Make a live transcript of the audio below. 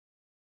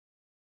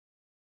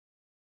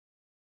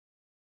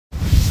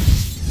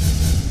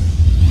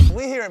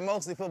here at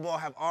Mostly Football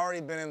have already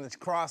been in the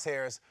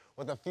crosshairs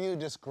with a few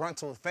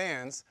disgruntled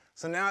fans,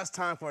 so now it's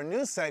time for a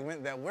new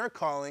segment that we're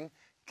calling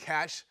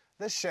Catch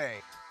the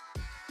Shade.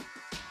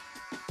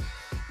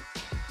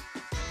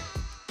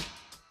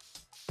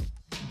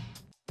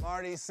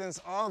 Marty, since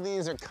all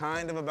these are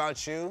kind of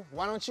about you,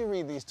 why don't you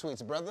read these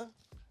tweets, brother?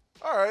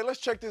 All right, let's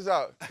check this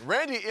out.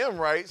 Randy M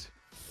writes,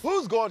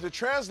 who's going to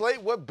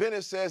translate what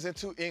Bennett says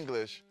into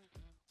English?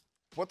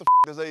 What the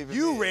does that even mean?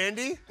 You,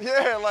 Randy.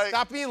 Yeah, like.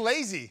 Stop being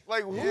lazy.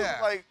 Like, who, Yeah.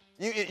 like.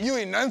 You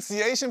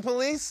enunciation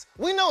police?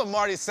 We know what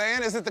Marty's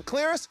saying. Is it the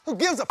clearest? Who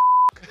gives a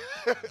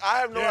I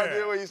have no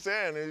idea what he's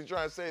saying. He's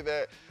trying to say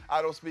that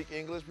I don't speak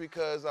English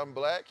because I'm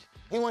black.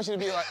 He wants you to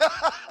be like,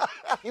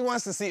 he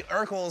wants to see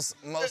Urkel's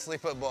Mostly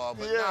Football,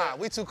 but nah,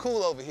 we too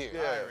cool over here.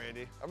 Yeah, All right,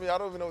 Randy. I mean, I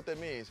don't even know what that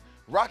means.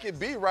 Rocket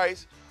B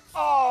writes,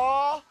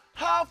 aw,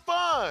 how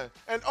fun.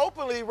 An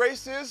openly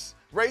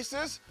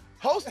racist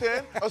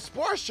hosting a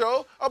sports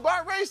show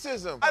about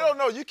racism. I don't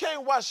know, you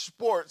can't watch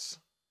sports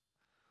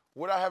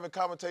without having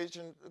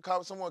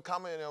someone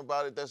commenting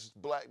about it that's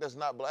black, that's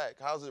not black.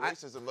 How's it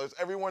racism?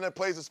 Everyone that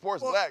plays the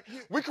sport's black.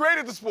 We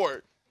created the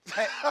sport.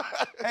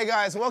 Hey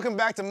guys, welcome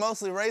back to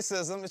Mostly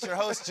Racism. It's your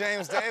host,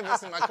 James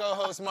Davis, and my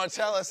co-host,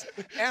 Martellus,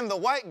 and the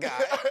white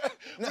guy.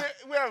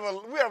 We have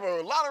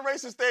a lot of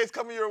racist things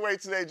coming your way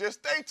today.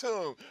 Just stay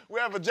tuned. We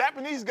have a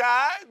Japanese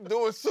guy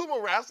doing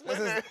sumo wrestling.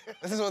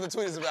 This is what the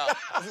tweet is about.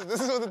 This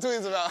is what the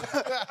tweet is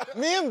about.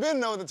 Me and Ben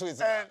know what the tweet's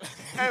about.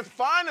 And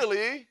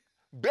finally,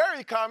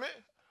 Barry comment,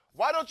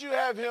 why don't you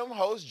have him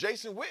host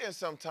Jason Witten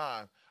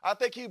sometime? I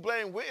think he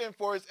blamed Witten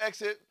for his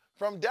exit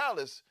from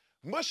Dallas.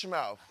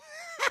 Mushmouth.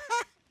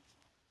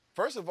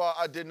 First of all,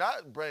 I did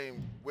not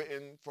blame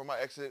Witten for my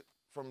exit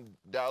from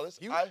Dallas.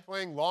 You were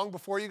playing long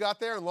before you got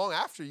there and long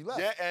after you left.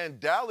 Yeah, and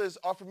Dallas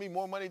offered me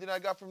more money than I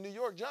got from New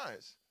York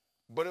Giants.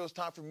 But it was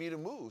time for me to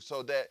move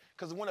so that,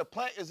 because when a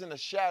plant is in the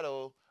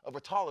shadow of a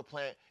taller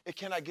plant, it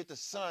cannot get the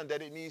sun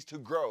that it needs to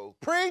grow.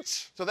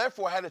 Preach! So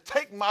therefore, I had to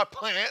take my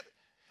plant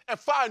and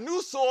find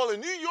new soil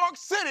in New York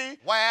City.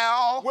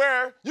 Wow.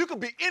 Where you could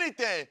be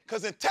anything.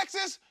 Because in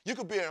Texas, you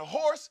could be a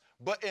horse,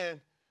 but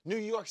in New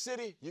York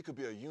City, you could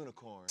be a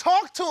unicorn.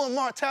 Talk to him,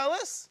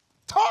 Martellus.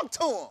 Talk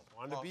to him.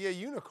 Wanted to be a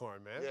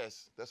unicorn, man.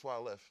 Yes, that's why I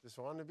left. Just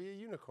wanted to be a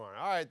unicorn.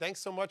 All right,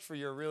 thanks so much for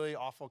your really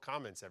awful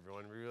comments,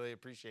 everyone. We really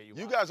appreciate you.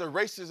 You guys are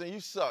racist and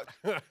you suck.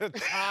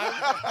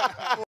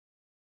 Time